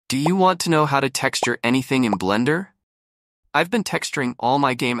Do you want to know how to texture anything in Blender? I've been texturing all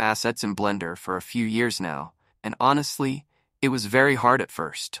my game assets in Blender for a few years now, and honestly, it was very hard at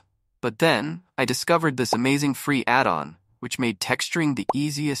first. But then, I discovered this amazing free add-on, which made texturing the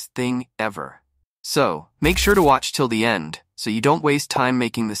easiest thing ever. So, make sure to watch till the end, so you don't waste time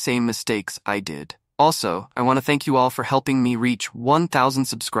making the same mistakes I did. Also, I want to thank you all for helping me reach 1,000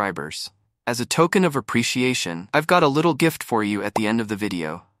 subscribers. As a token of appreciation, I've got a little gift for you at the end of the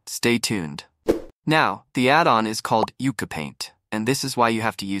video. Stay tuned. Now, the add-on is called Ucupaint, and this is why you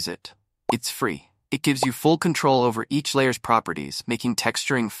have to use it. It's free. It gives you full control over each layer's properties, making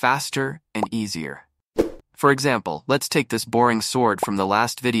texturing faster and easier. For example, let's take this boring sword from the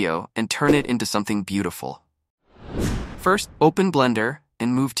last video and turn it into something beautiful. First, open Blender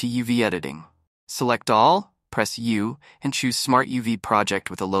and move to UV editing. Select all, press U, and choose Smart UV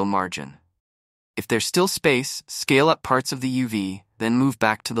Project with a low margin. If there's still space, scale up parts of the UV, then move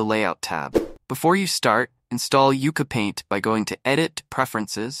back to the Layout tab. Before you start, install Ucupaint by going to Edit,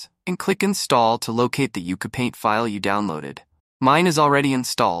 Preferences, and click Install to locate the Ucupaint file you downloaded. Mine is already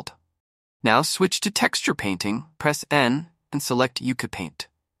installed. Now switch to Texture Painting, press N, and select Ucupaint.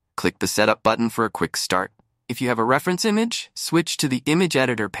 Click the Setup button for a quick start. If you have a reference image, switch to the Image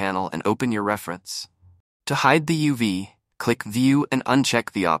Editor panel and open your reference. To hide the UV, click View and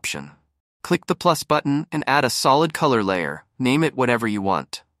uncheck the option. Click the plus button and add a solid color layer. Name it whatever you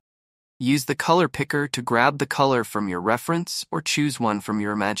want. Use the color picker to grab the color from your reference or choose one from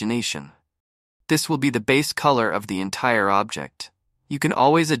your imagination. This will be the base color of the entire object. You can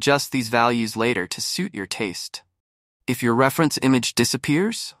always adjust these values later to suit your taste. If your reference image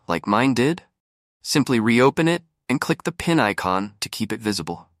disappears, like mine did, simply reopen it and click the pin icon to keep it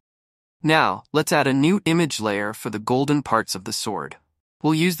visible. Now, let's add a new image layer for the golden parts of the sword.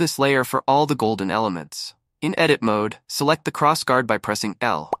 We'll use this layer for all the golden elements. In Edit mode, select the crossguard by pressing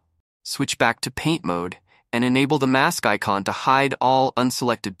L. Switch back to Paint mode, and enable the mask icon to hide all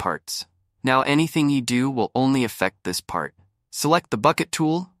unselected parts. Now anything you do will only affect this part. Select the bucket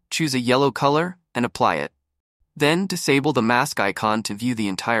tool, choose a yellow color, and apply it. Then disable the mask icon to view the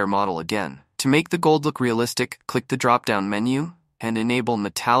entire model again. To make the gold look realistic, click the drop-down menu, and enable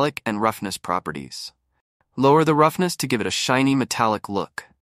metallic and roughness properties. Lower the roughness to give it a shiny metallic look.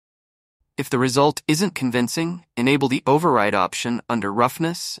 If the result isn't convincing, enable the override option under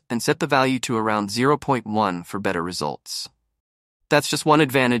roughness and set the value to around 0.1 for better results. That's just one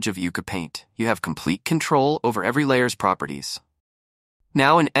advantage of Ucupaint. You have complete control over every layer's properties.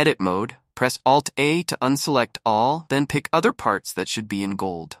 Now in Edit mode, press Alt-A to unselect all, then pick other parts that should be in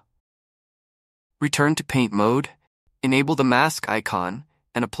gold. Return to Paint mode, enable the mask icon,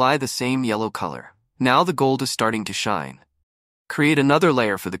 and apply the same yellow color. Now the gold is starting to shine. Create another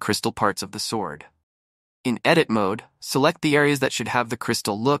layer for the crystal parts of the sword. In Edit mode, select the areas that should have the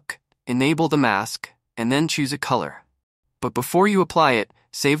crystal look, enable the mask, and then choose a color. But before you apply it,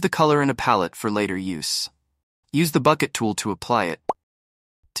 save the color in a palette for later use. Use the bucket tool to apply it.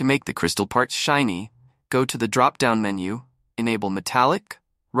 To make the crystal parts shiny, go to the drop-down menu, enable metallic,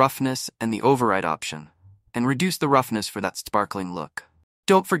 roughness, and the override option, and reduce the roughness for that sparkling look.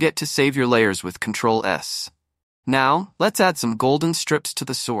 Don't forget to save your layers with Ctrl+S. Now, let's add some golden strips to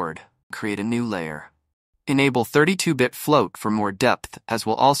the sword. Create a new layer. Enable 32-bit float for more depth, as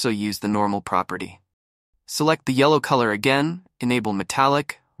we'll also use the normal property. Select the yellow color again, enable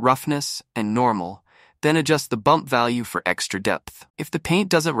metallic, roughness, and normal, then adjust the bump value for extra depth. If the paint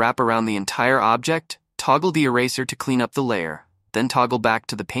doesn't wrap around the entire object, toggle the eraser to clean up the layer, then toggle back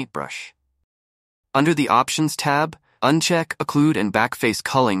to the paintbrush. Under the Options tab, uncheck Occlude and Backface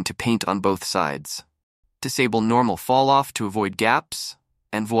Culling to paint on both sides. Disable Normal Fall-Off to avoid gaps,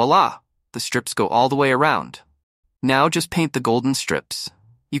 and voila! The strips go all the way around. Now just paint the golden strips.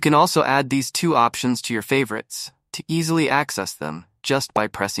 You can also add these two options to your favorites to easily access them just by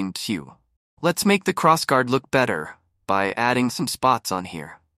pressing Q. Let's make the crossguard look better by adding some spots on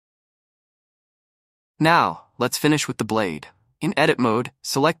here. Now, let's finish with the blade. In Edit mode,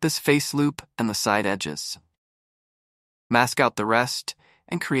 select this face loop and the side edges. Mask out the rest,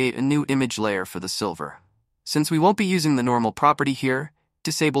 and create a new image layer for the silver. Since we won't be using the normal property here,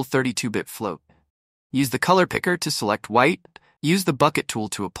 disable 32-bit float. Use the color picker to select white, use the bucket tool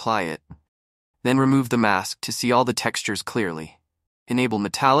to apply it. Then remove the mask to see all the textures clearly. Enable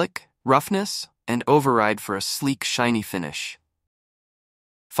metallic, roughness, and override for a sleek, shiny finish.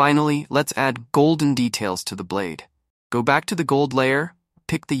 Finally, let's add golden details to the blade. Go back to the gold layer,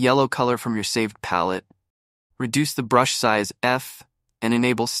 pick the yellow color from your saved palette, reduce the brush size F, and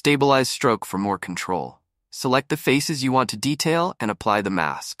enable Stabilize Stroke for more control. Select the faces you want to detail and apply the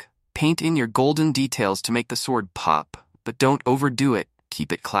mask. Paint in your golden details to make the sword pop, but don't overdo it.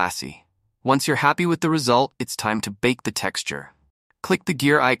 keep it classy. Once you're happy with the result, it's time to bake the texture. Click the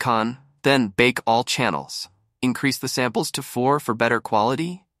gear icon, then Bake All Channels. Increase the samples to 4 for better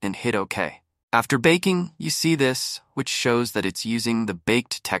quality, and hit OK. After baking, you see this, which shows that it's using the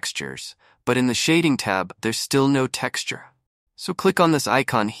baked textures, but in the Shading tab, there's still no texture. So click on this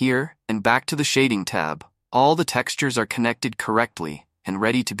icon here, and back to the Shading tab. All the textures are connected correctly and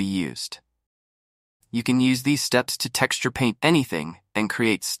ready to be used. You can use these steps to texture paint anything and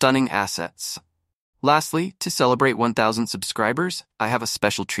create stunning assets. Lastly, to celebrate 1,000 subscribers, I have a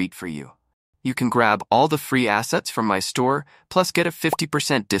special treat for you. You can grab all the free assets from my store, plus get a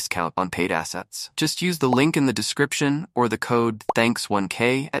 50% discount on paid assets. Just use the link in the description or the code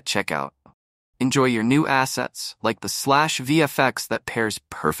THANKS1K at checkout. Enjoy your new assets, like the /VFX that pairs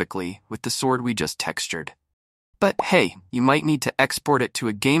perfectly with the sword we just textured. But hey, you might need to export it to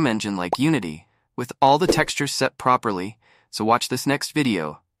a game engine like Unity, with all the textures set properly, so watch this next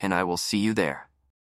video, and I will see you there.